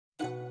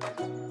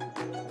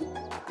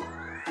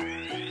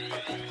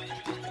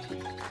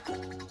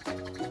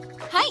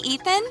Hi,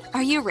 Ethan.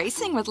 Are you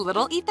racing with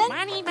little Ethan?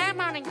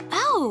 Morning.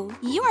 Oh,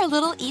 you are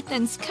little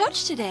Ethan's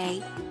coach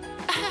today.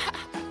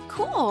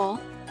 Cool.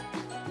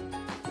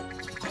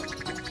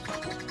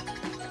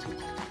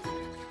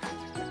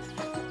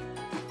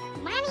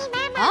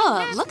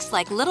 Oh, looks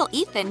like little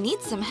Ethan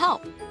needs some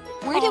help.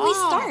 Where do we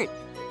start?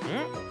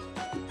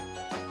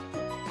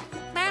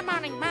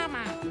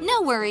 Mama.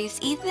 No worries,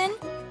 Ethan.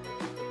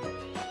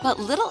 But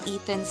little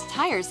Ethan's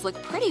tires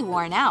look pretty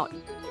worn out.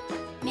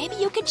 Maybe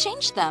you could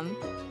change them.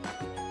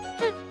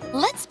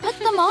 Let's put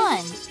them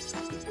on.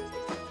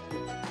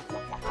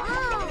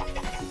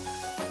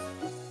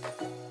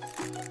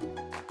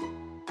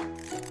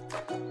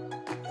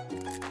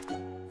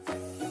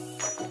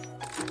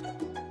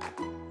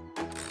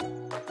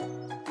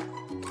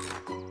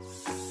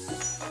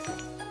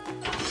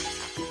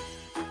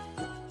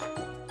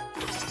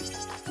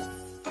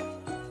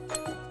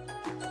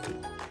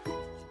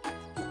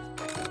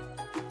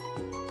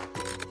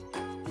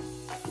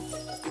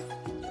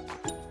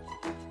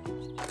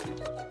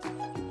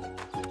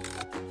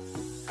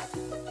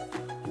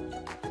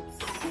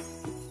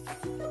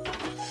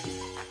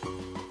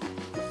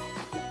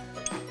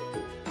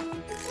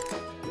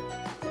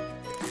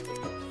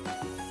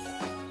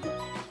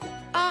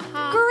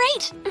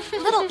 Great!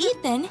 Little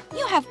Ethan,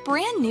 you have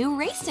brand new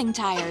racing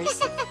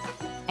tires.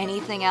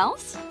 Anything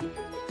else?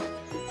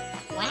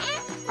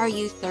 Are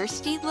you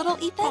thirsty, little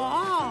Ethan?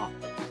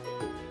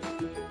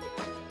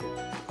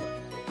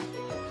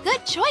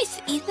 Good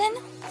choice, Ethan.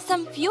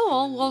 Some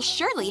fuel will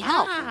surely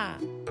help.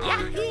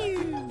 Yahoo!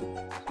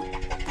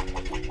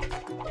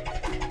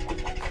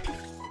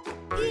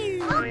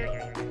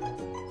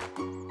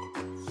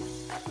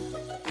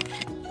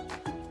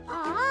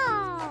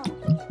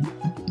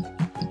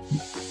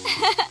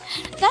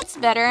 That's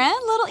better, eh,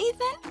 little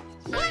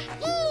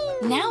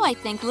Ethan? Now I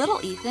think little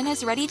Ethan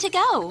is ready to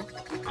go.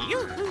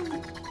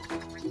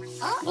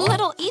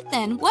 Little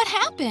Ethan, what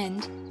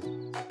happened?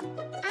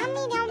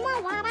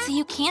 So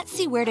you can't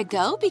see where to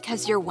go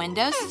because your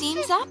window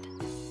steams up?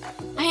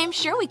 I am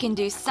sure we can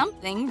do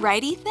something,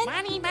 right, Ethan?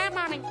 Morning.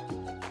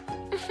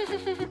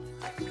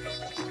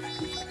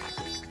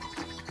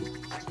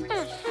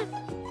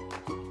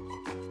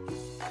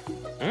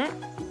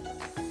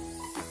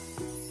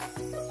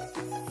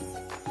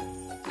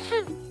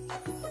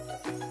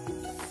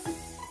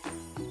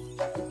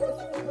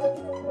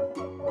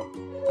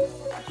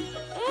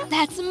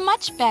 That's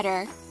much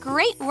better.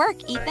 Great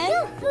work, Ethan.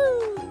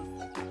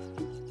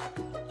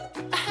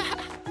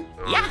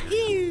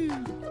 Yahoo!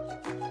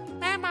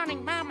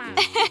 Morning, Mama.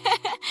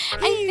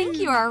 I think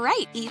you are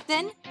right,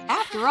 Ethan.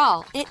 After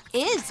all, it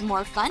is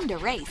more fun to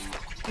race.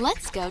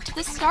 Let's go to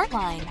the start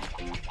line.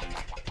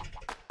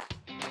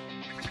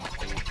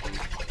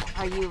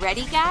 Are you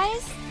ready,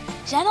 guys?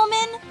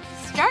 Gentlemen,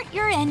 start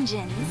your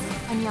engines.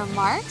 On your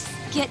marks,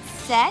 get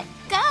set,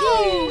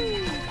 go!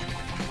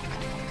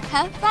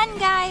 Have fun,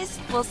 guys.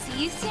 We'll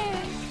see you soon.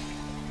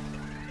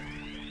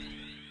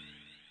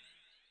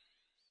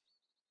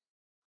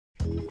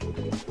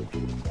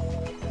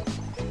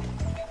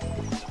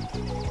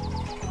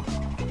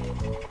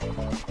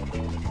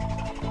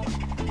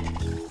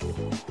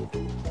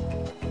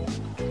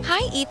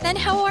 Hi, Ethan.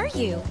 How are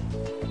you?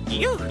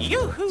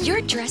 Yoo-hoo! You're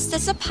dressed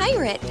as a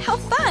pirate. How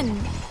fun!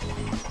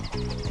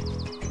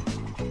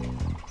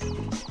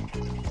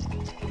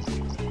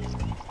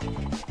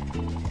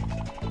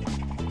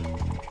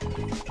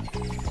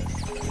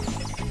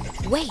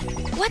 Wait,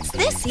 what's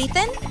this,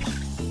 Ethan?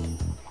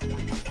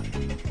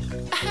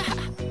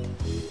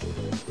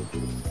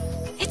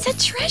 It's a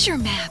treasure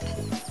map.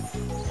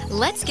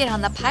 Let's get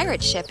on the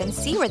pirate ship and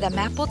see where the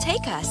map will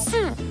take us.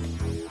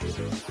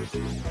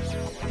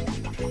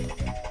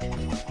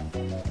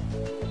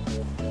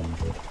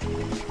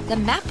 The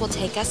map will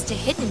take us to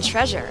hidden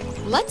treasure.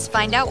 Let's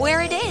find out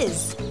where it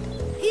is.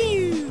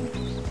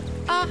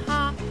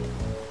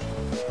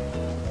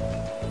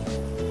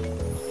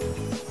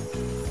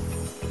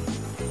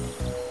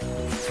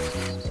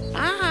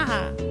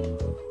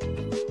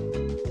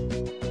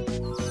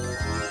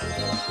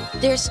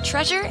 There's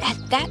treasure at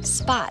that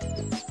spot.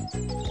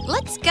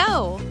 Let's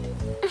go.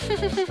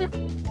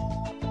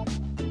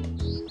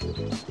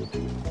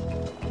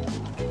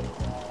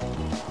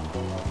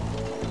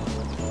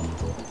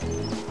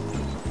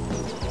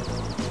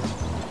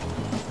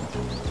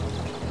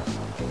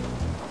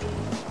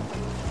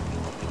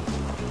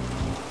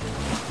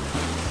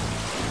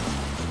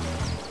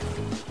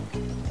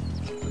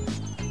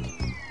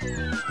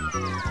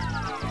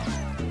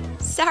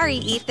 Sorry,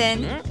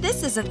 Ethan.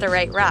 This isn't the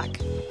right rock.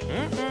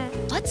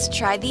 Let's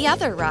try the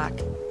other rock.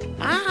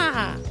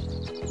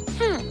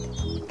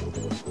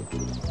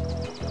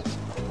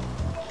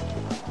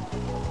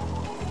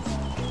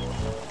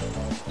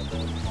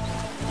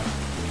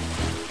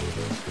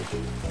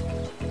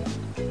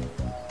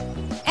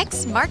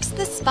 X marks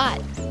the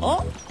spot.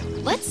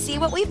 Let's see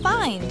what we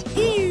find.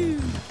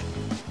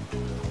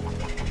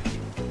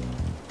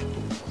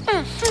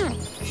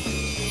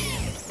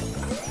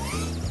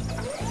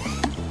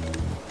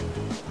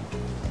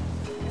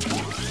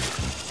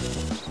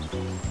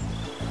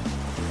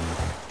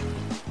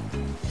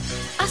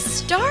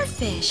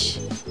 starfish.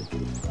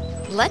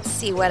 Let's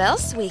see what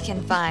else we can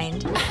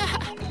find.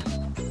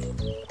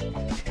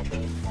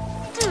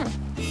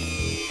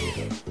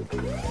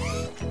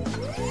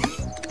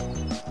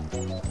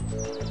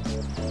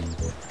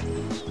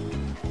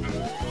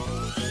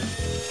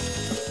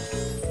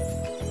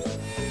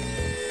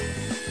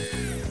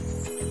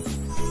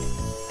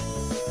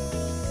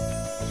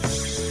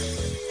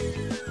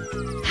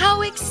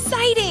 How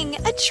exciting!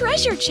 A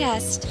treasure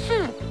chest!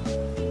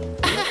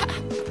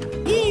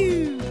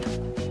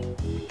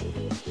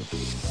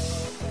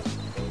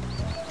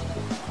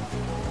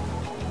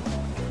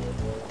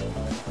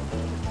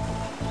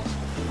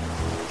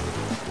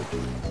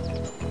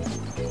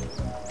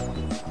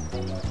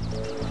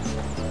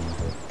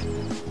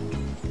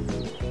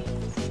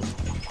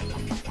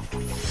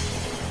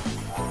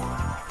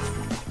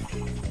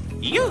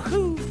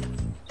 Yoo-hoo!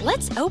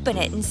 Let's open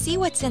it and see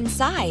what's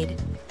inside.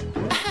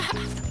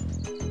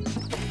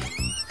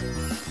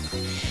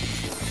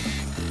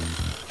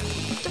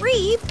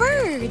 Three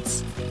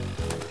birds.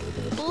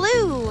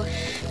 Blue,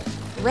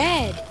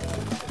 red,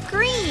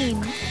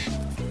 green.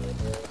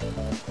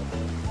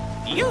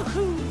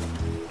 Yoo-hoo!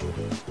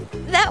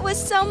 That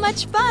was so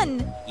much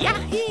fun.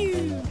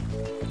 Yahoo!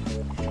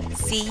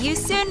 See you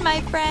soon,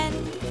 my friend.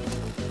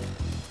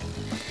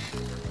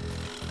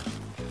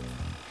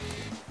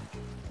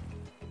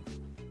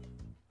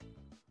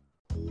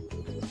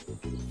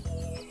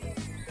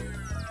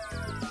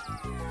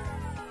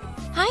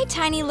 Hi,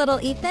 tiny little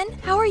Ethan.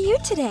 How are you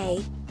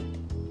today?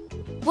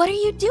 What are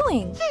you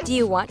doing? Do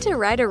you want to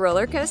ride a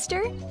roller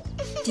coaster?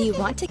 Do you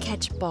want to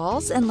catch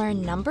balls and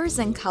learn numbers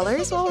and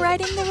colors while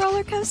riding the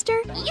roller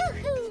coaster?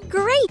 Yoo-hoo!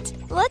 Great!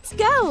 Let's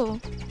go!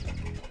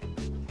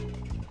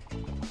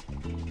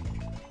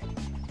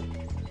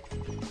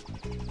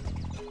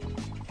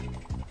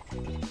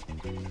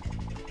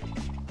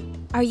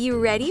 Are you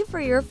ready for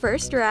your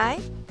first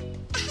ride?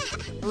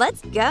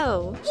 Let's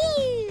go!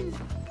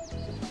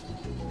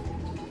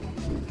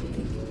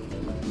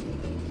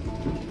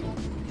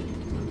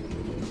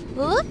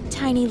 Look,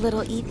 tiny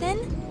little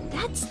Ethan,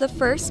 that's the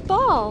first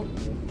ball.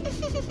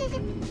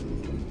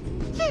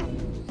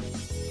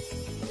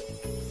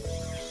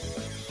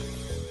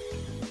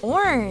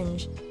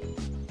 Orange.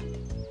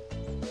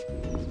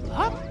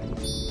 Huh?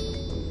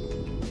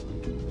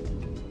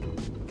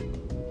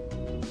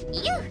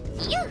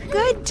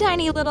 Good,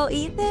 tiny little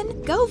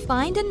Ethan. Go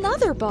find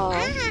another ball.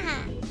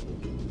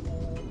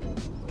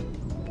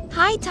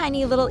 Hi,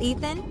 tiny little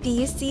Ethan. Do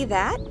you see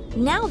that?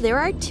 Now there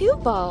are two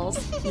balls.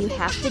 You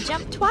have to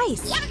jump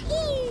twice.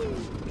 Yahoo!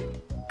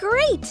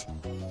 Great!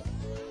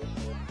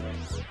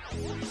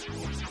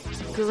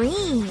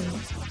 Green.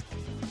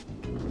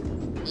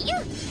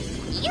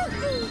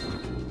 Yoo-hoo!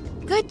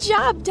 Good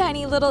job,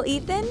 tiny little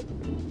Ethan.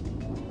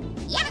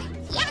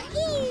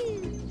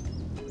 Yahoo!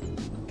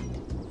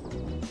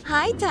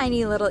 Hi,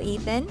 tiny little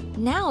Ethan.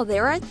 Now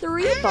there are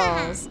three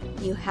balls.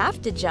 You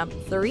have to jump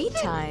 3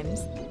 times.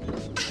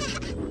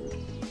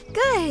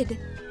 Good.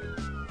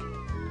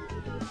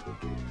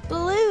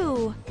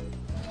 Blue.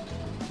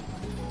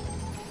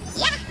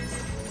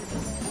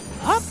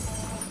 Hop!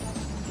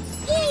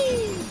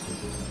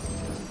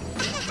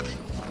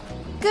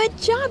 Good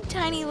job,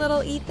 tiny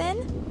little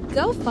Ethan.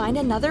 Go find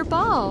another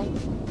ball.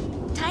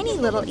 Tiny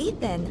little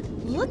Ethan,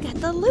 look at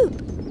the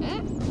loop.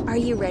 Are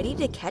you ready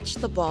to catch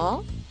the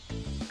ball?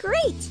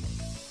 Great.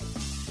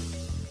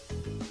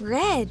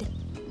 Red.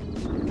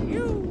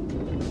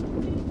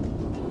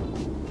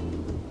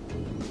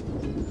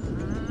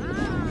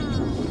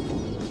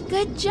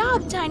 Good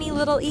job, tiny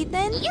little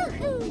Ethan.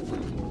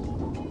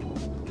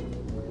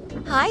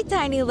 Hi,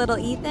 tiny little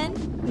Ethan.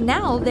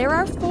 Now there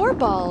are 4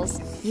 balls.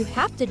 You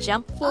have to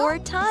jump 4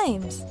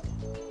 times.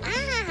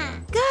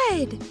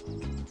 Good.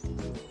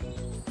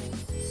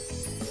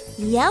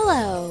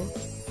 Yellow.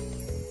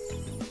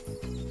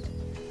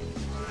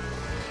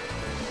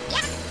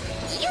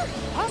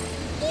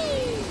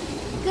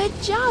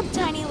 Good job,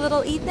 tiny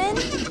little Ethan.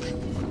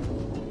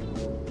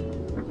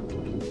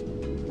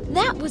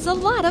 That was a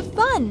lot of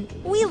fun.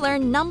 We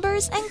learned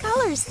numbers and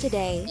colors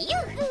today.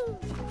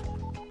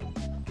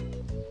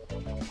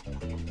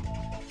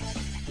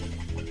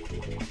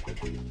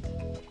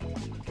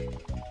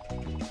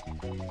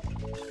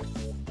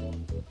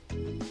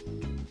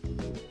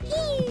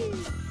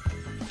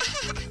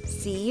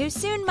 See you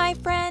soon, my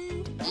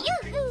friend.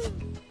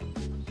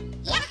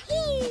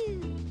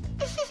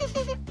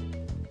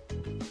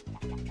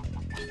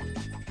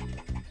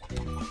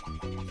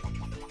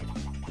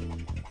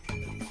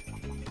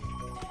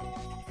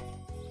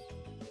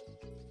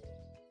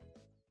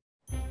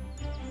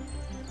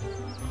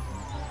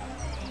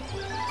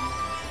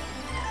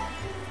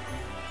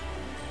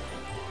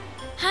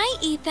 Hi,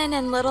 Ethan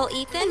and little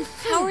Ethan.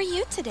 How are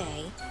you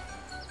today?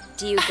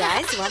 Do you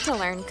guys want to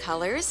learn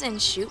colors and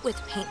shoot with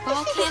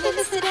paintball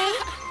cannons today?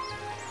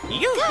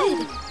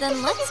 Good!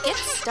 Then let's get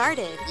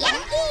started.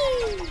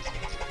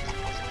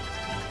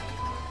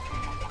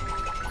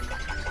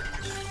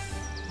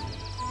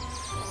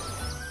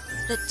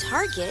 The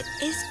target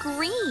is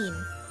green.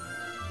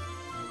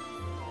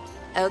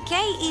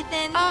 Okay,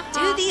 Ethan,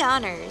 do the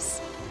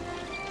honors.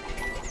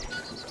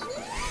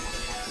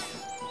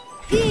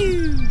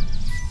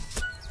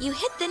 You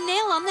hit the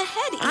nail on the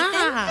head,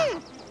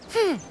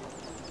 Ethan.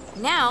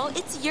 Now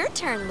it's your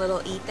turn,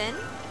 little Ethan.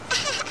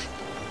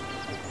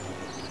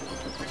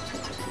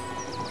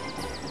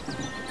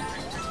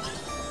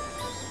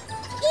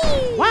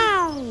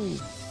 Wow!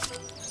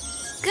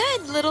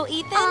 Good, little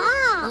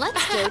Ethan.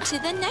 Let's go to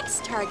the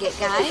next target,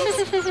 guys.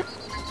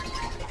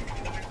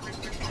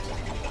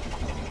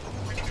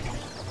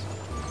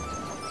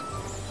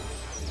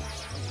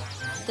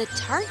 The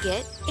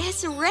target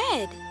is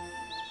red.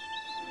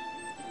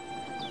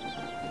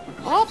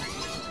 Up.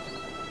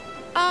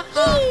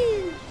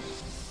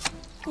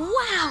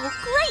 Wow,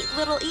 great,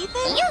 little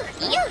Ethan.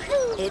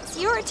 Yoo-hoo! It's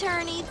your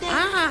turn, Ethan.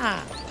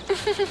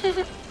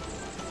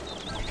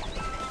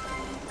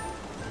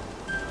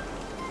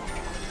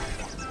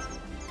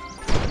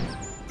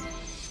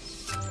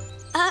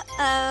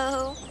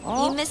 Uh-oh.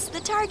 You missed the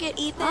target,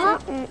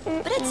 Ethan.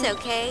 But it's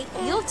okay.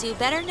 You'll do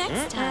better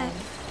next time.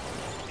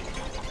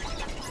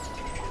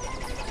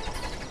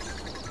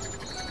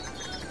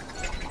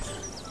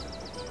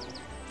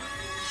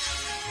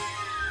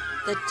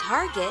 The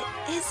target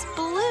is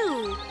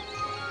blue.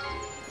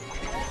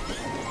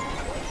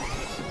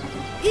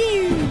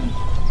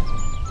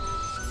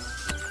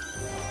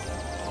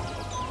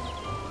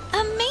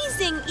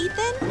 Amazing,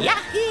 Ethan.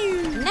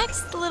 Yahoo!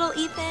 Next, little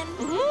Ethan.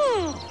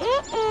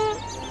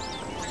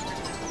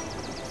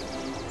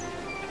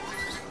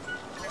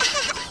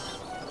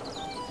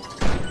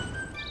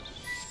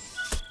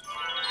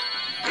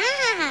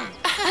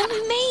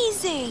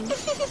 Amazing.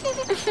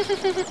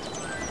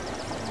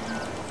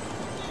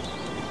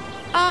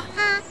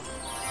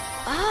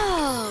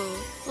 Oh,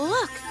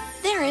 look,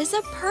 there is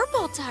a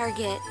purple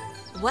target.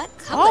 What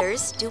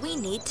colors do we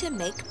need to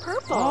make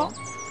purple?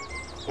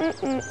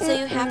 So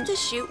you have to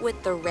shoot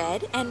with the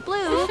red and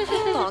blue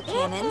paintball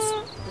cannons.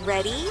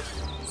 Ready,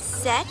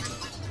 set,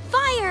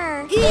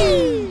 fire!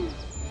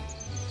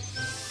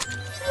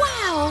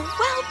 Wow,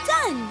 well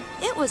done!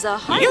 It was a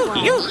hard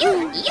one.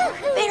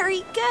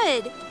 Very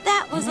good.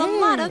 That was a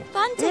lot of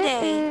fun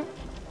today.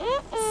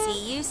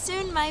 See you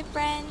soon, my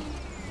friend.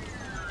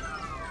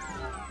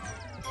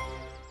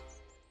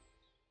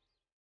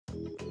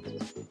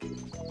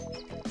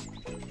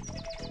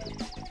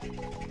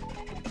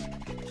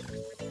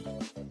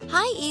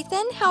 Hi,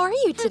 Ethan. How are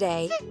you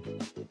today?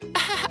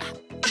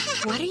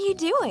 What are you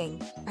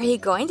doing? Are you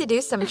going to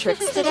do some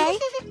tricks today?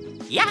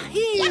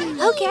 Yahoo!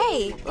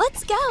 Okay,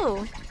 let's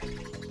go.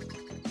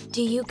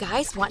 Do you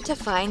guys want to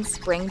find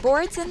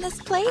springboards in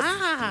this place?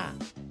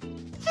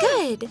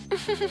 Good.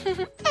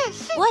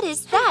 What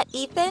is that,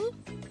 Ethan?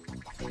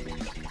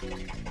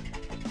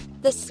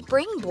 The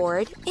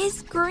springboard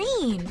is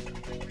green.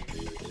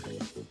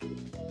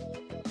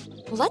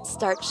 Let's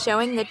start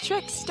showing the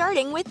tricks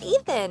starting with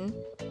Ethan.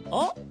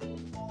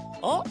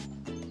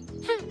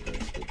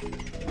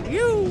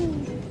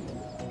 You!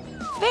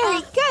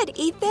 Very good,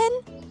 Ethan.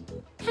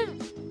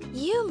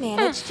 You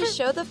managed to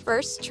show the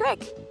first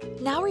trick.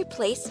 Now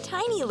replace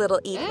tiny little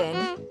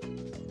Ethan.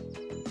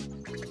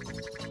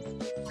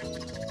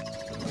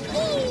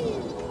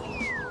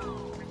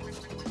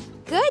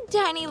 Good,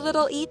 tiny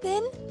little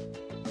Ethan.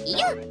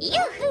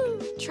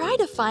 Yoo-hoo! Try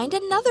to find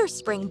another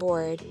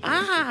springboard.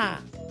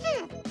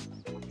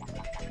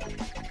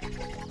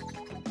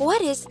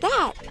 What is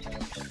that?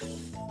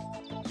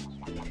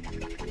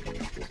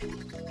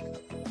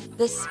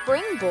 The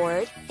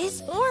springboard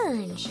is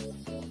orange.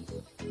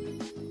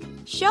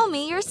 Show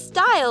me your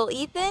style,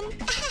 Ethan.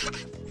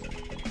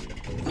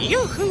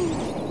 Yoo-hoo!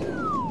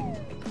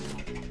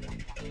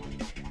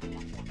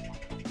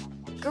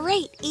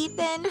 Great,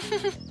 Ethan.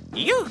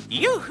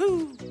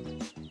 Yoo-hoo!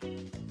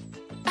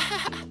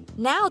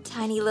 Now,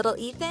 tiny little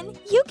Ethan,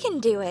 you can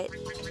do it.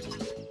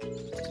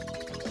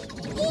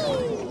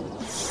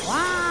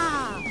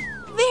 Wow!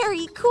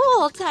 Very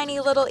cool, tiny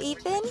little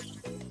Ethan.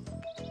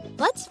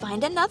 Let's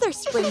find another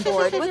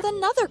springboard with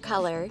another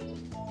color.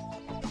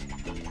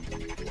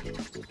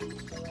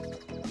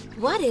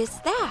 What is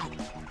that?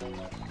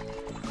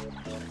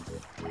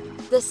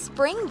 The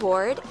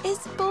springboard is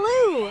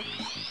blue.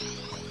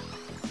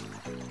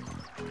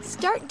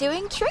 Start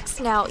doing tricks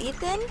now,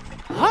 Ethan.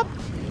 Up!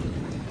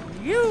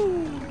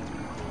 You!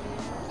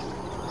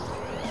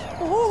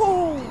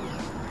 Oh!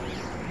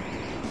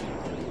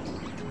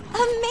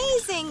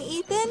 Amazing,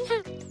 Ethan.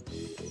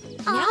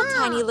 Now,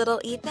 tiny little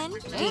Ethan,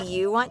 do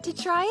you want to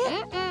try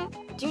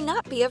it? Do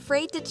not be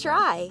afraid to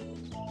try.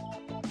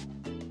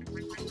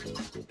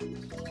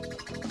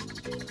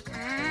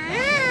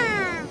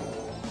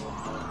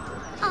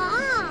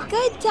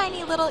 Good,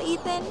 tiny little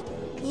Ethan.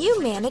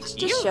 You managed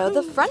to show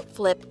the front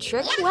flip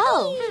trick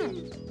well.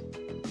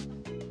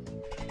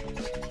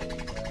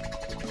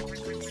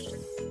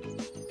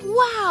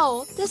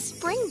 Wow, the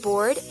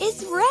springboard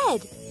is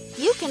red.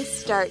 You can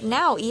start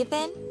now,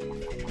 Ethan.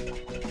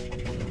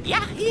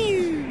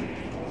 Yahoo!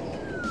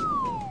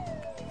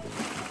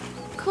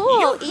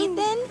 Cool,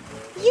 Ethan.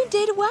 You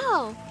did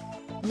well.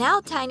 Now,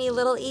 tiny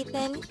little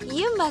Ethan,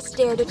 you must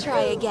dare to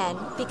try again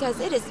because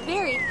it is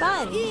very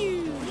fun.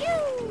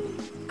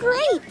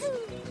 Great!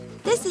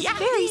 This is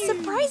very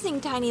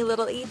surprising, tiny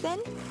little Ethan.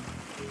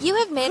 You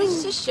have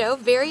managed to show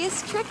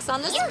various tricks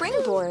on the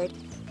springboard.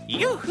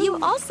 You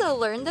also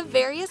learned the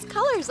various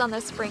colors on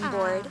the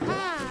springboard.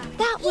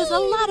 That was a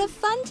lot of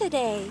fun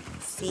today.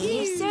 See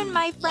you soon,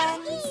 my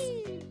friends.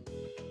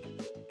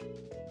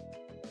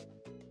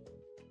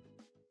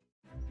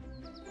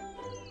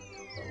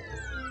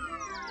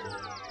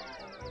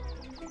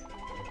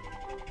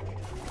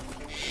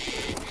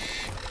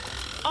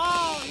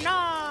 Oh,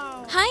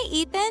 no! Hi,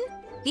 Ethan.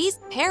 These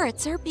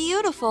parrots are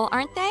beautiful,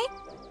 aren't they?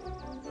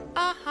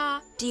 Uh-huh.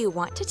 Do you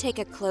want to take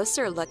a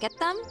closer look at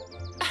them?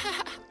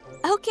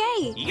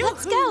 Okay,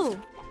 let's go.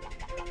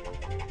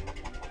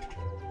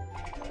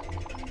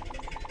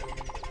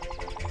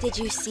 Did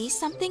you see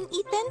something,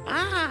 Ethan?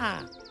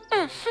 Ah.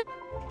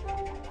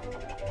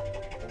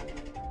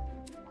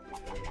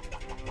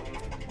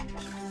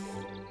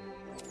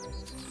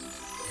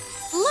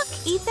 Look,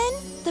 Ethan,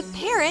 the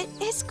parrot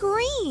is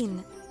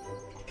green.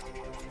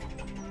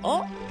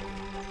 Oh.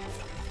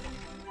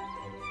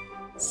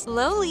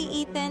 Slowly,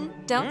 Ethan.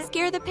 Don't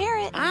scare the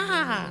parrot.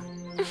 Ah.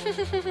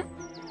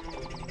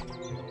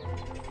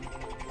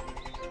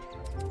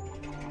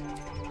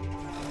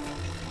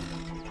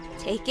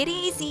 Take it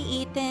easy,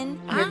 Ethan.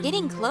 You're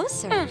getting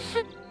closer.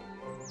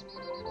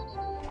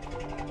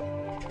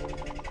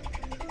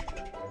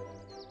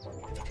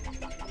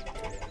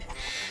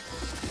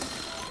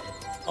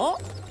 Oh.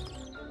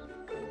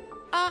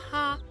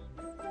 Uh-huh.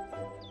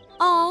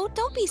 Oh,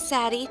 don't be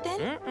sad,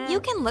 Ethan. You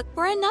can look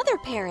for another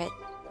parrot.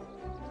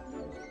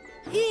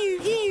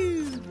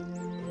 Hee.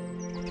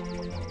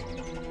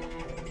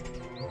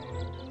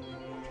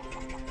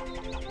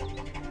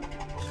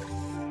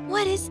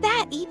 What is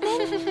that,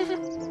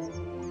 Ethan?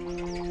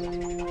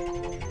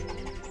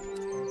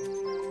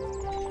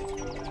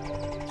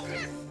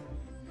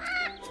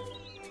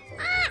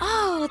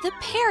 Oh, the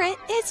parrot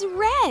is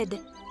red.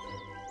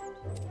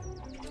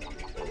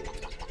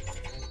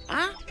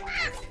 Ah.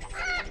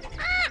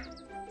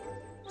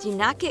 Do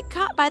not get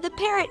caught by the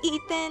parrot,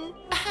 Ethan.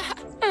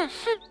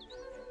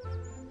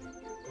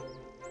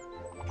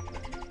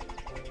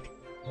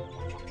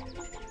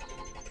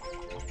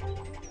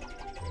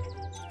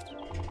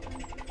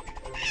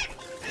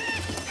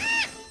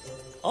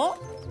 Oh.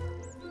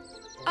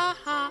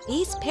 Uh-huh.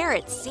 These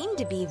parrots seem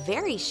to be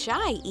very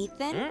shy,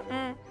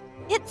 Ethan.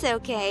 It's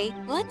okay.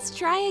 Let's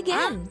try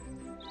again.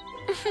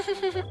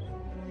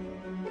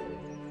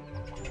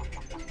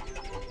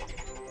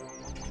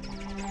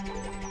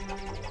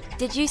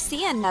 Did you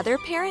see another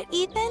parrot,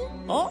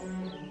 Ethan? Oh.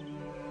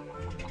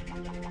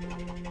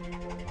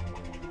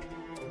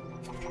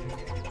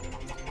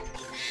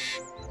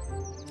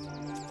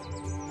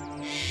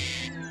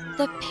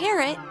 The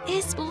parrot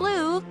is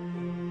blue.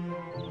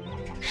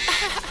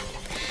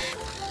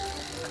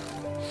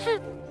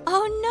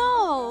 Oh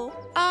no!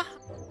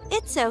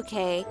 It's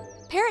okay.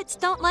 Parrots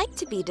don't like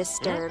to be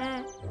disturbed.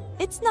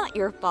 It's not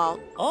your fault.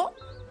 Oh.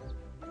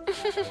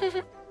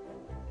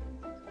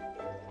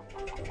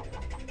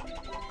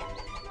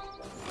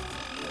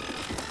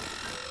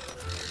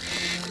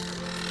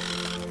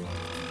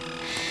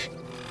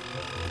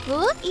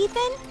 Look,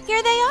 Ethan,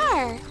 here they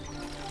are.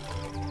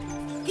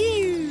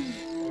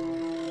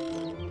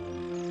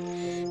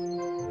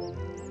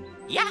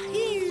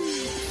 Yahoo!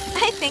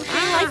 I think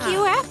they like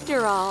you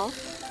after all.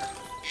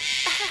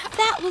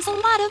 That was a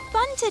lot of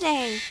fun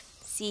today.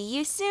 See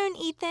you soon,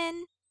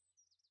 Ethan.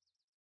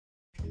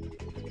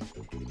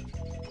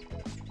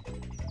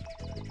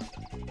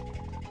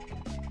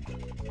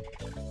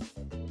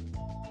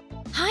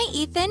 Hi,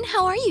 Ethan.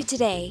 How are you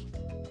today?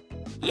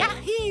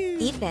 Yahoo!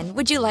 Ethan,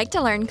 would you like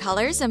to learn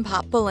colors and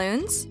pop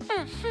balloons?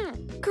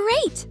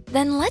 Great!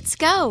 Then let's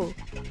go.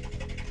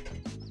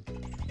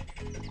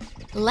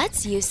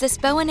 Let's use this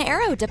bow and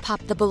arrow to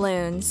pop the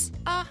balloons.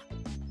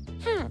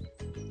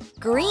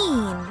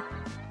 Green.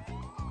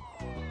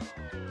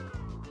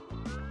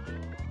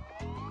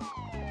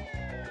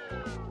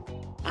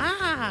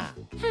 Ah.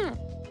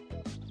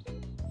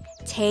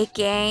 Take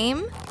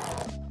aim.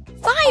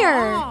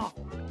 Fire! Oh.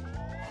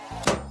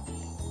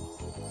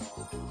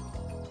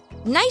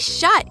 Nice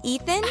shot,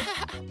 Ethan.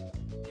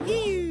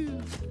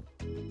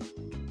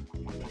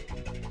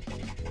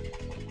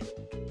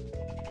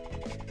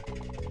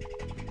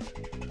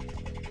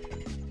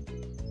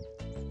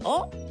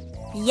 Oh.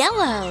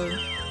 Yellow.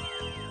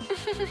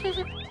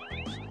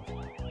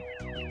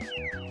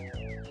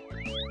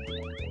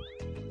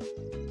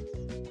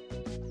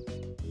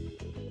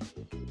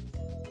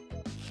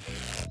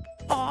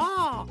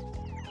 Oh.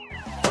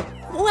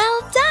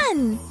 Well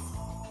done.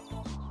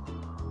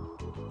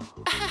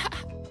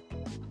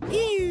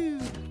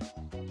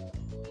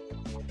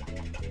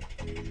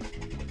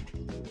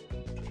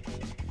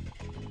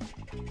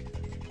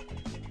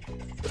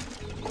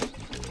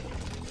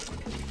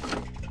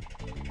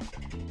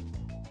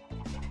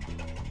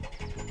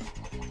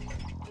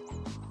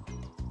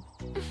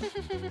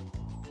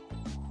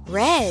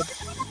 Red.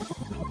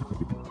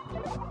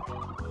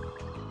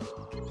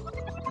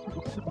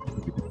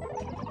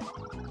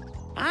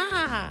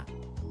 Ah.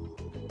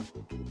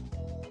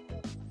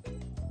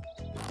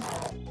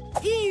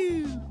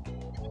 Ew.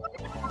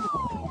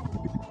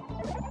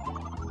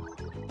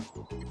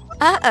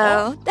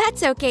 Uh-oh,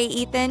 that's okay,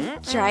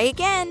 Ethan. Try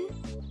again.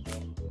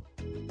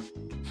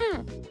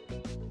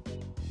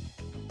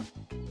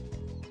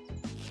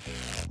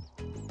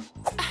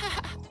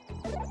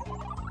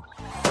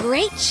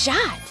 Great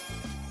shot.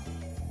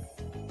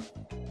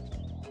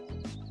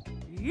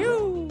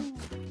 You.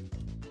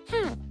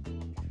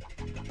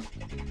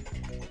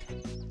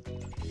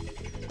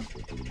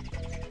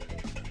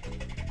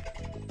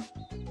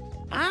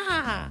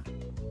 Ah.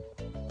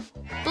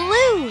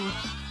 Blue.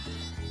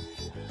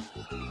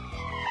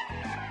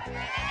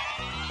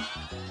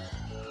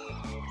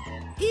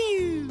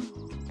 Ew.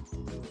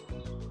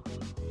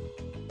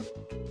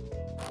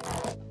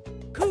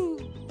 Cool.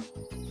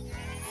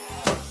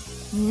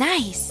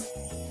 Nice.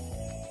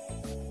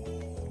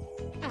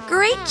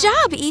 Great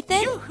job,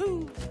 Ethan.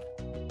 Yoo-hoo.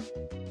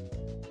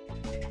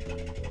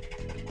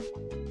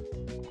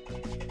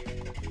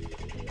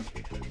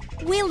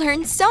 We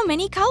learned so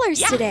many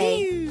colors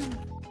today. Yahoo!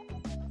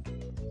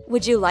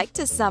 Would you like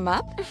to sum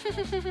up?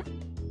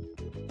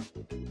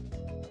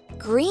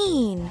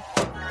 Green.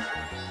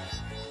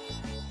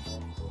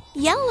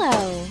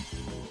 Yellow.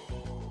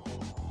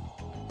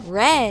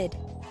 Red.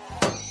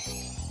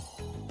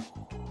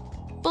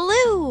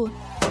 Blue.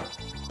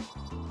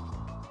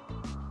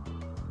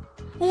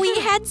 We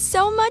had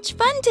so much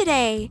fun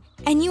today,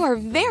 and you are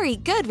very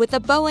good with a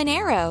bow and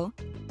arrow.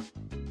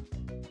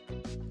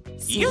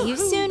 See you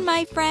Yoo-hoo! soon,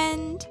 my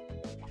friend.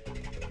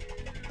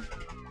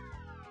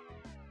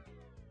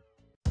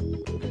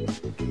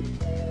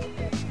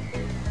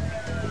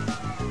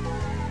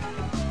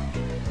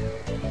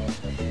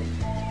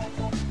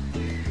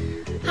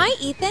 Hi,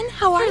 Ethan.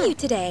 How are you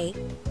today?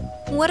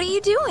 What are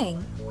you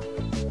doing?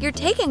 You're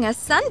taking a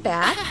sun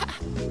bath.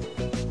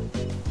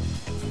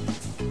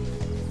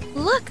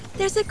 Look,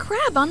 there's a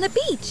crab on the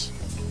beach.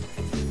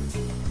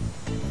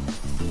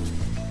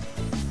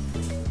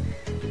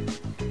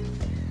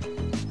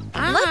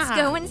 Let's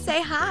go and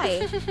say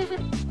hi.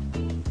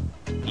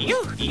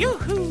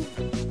 Yoo-hoo!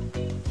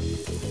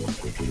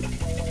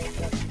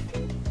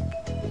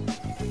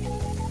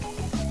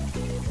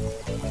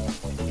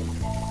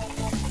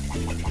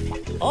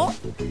 Oh,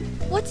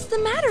 What's the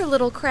matter,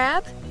 little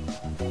crab?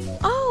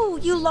 Oh,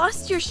 you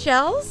lost your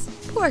shells?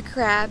 Poor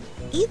crab.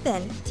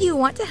 Ethan, do you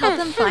want to help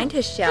him find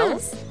his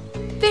shells?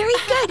 Very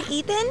good,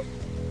 Ethan.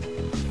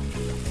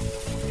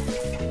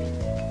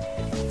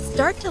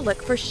 Start to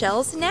look for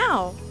shells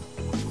now.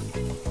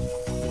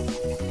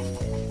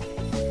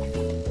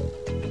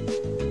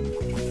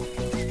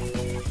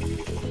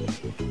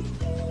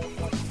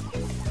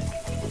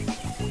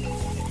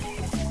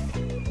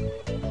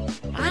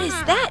 What is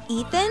that,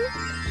 Ethan?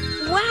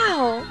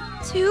 Wow,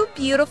 two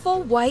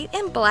beautiful white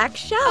and black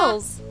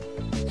shells.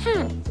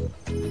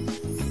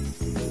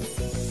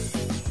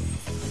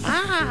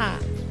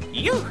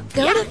 you.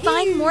 Go to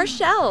find more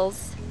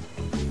shells.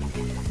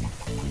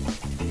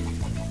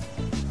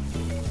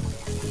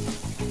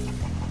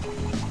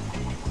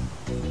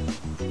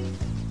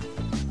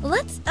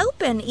 Let's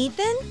open,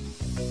 Ethan.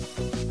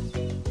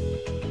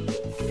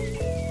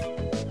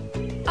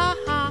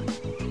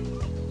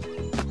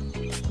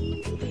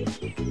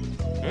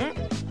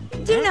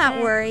 Do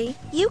not worry.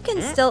 You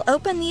can still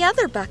open the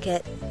other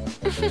bucket.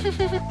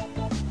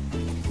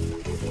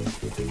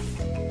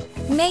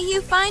 May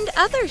you find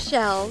other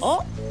shells.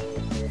 Oh,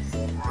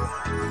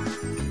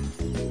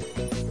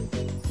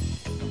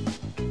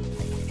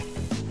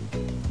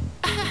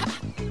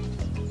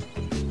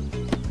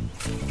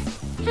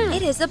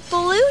 It is a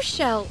blue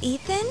shell,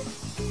 Ethan.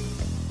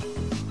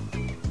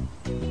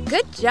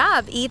 Good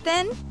job,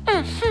 Ethan.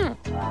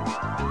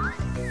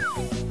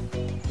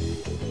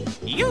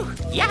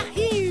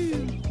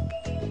 Yahoo!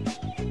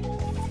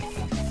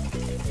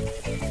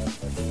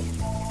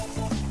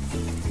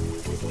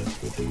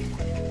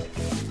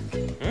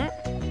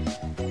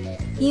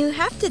 You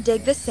have to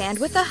dig the sand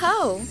with a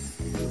hoe.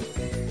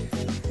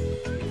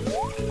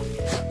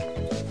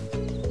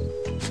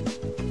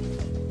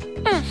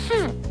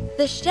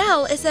 The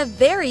shell is a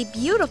very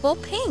beautiful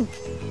pink.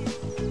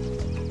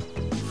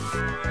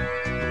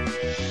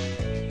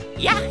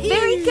 Yahoo!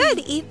 Very good,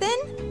 Ethan.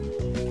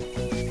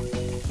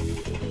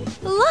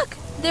 Look,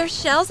 there's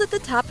shells at the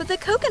top of the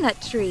coconut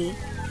tree.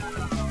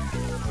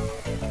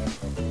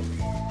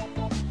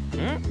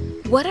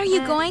 What are you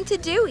going to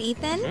do,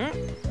 Ethan?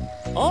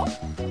 Oh,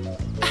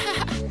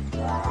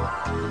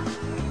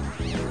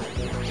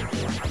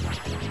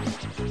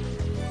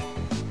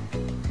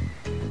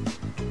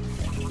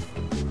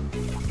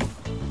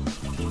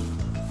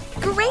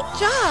 Great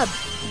job!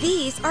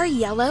 These are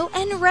yellow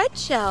and red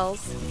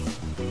shells.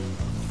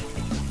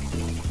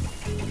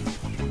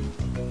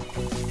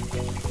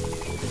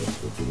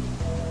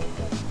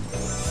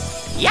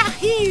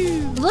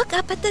 Yahoo! Look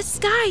up at the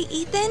sky,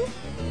 Ethan.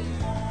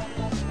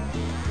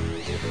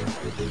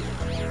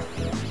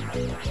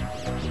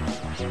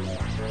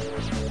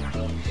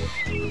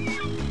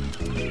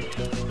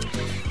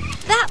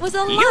 That was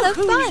a lot of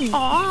fun.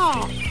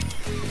 Oh,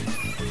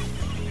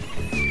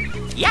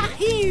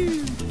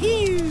 Yahoo!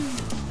 Hoo!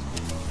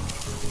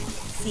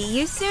 See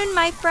you soon,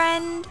 my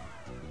friend.